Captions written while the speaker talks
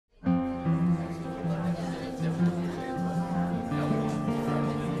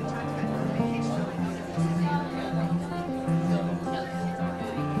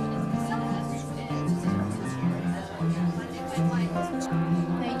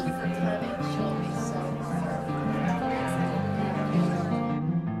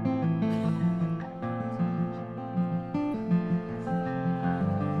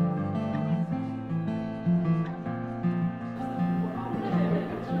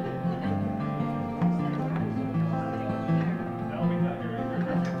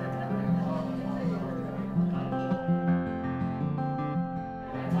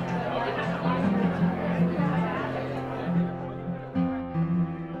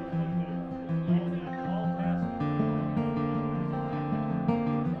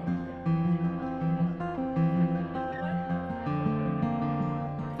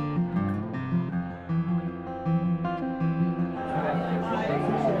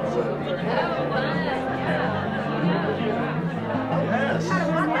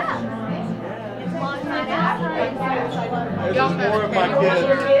This is more of my kids.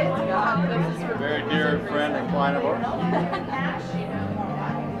 Very dear friend and client of ours.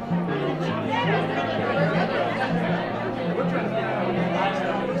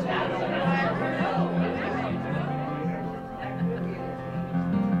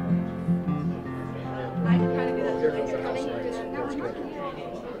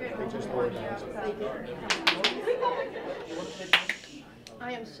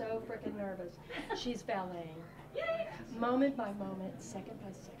 I am so freaking nervous. She's valeting. Moment by moment, second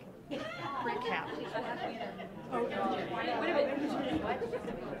by second. Recap. Oh, no. Wait a minute.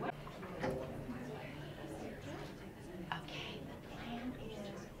 Okay, the plan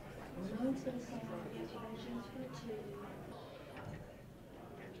is loads of celebrations for two.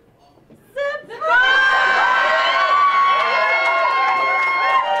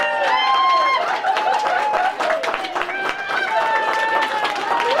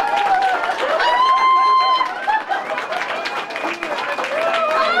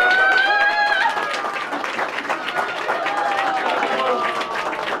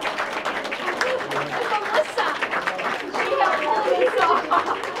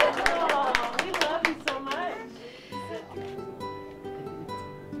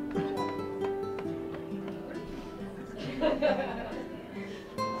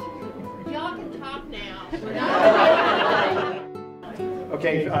 Y'all can talk now.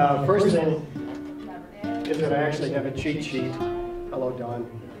 Okay, first thing is that I actually have a cheat sheet. Hello, Dawn.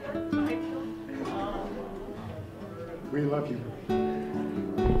 We love you.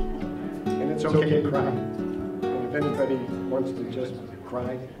 And it's okay to cry. And if anybody wants to just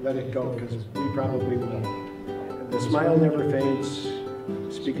cry, let it go, because we probably will. The smile never fades.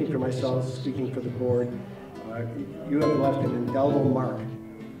 Speaking for myself, speaking for the board, you have left an indelible mark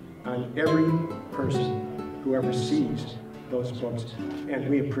on every person who ever sees those books, and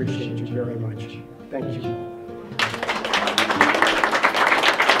we appreciate you very much. Thank you.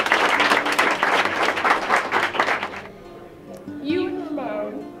 You and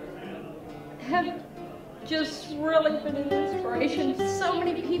Ramon have just really been an inspiration to so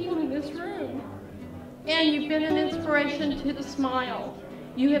many people in this room. And you've been an inspiration to the Smile.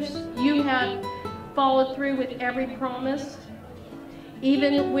 You have followed through with every promise.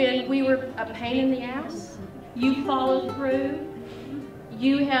 Even when we were a pain in the ass, you followed through.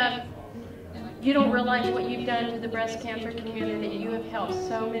 You don't realize what you've done to the breast cancer community. You have helped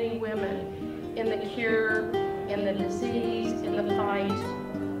so many women in the cure, in the disease, in the fight.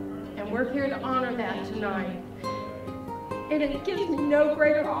 And we're here to honor that tonight. And it gives me no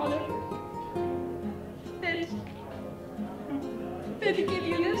greater honor than to give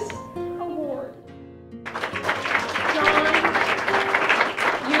you this award. John,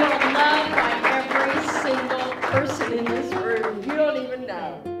 you are loved by every single person in this room. You don't even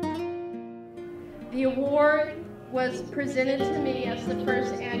know. The award was presented to me as the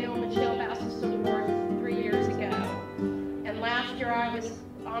first annual Michelle Bastas Award 3 years ago. And last year I was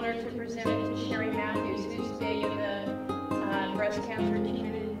honored to present it to Sherry Matthews, who's big in the breast cancer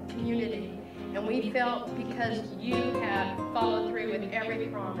community. And we felt because you have followed through with every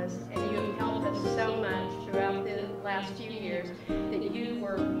promise and you have helped us so much throughout the last few years that you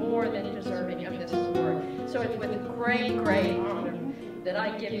were more than deserving of this award. So it's with great, great honor that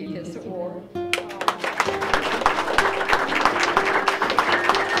I give you this award.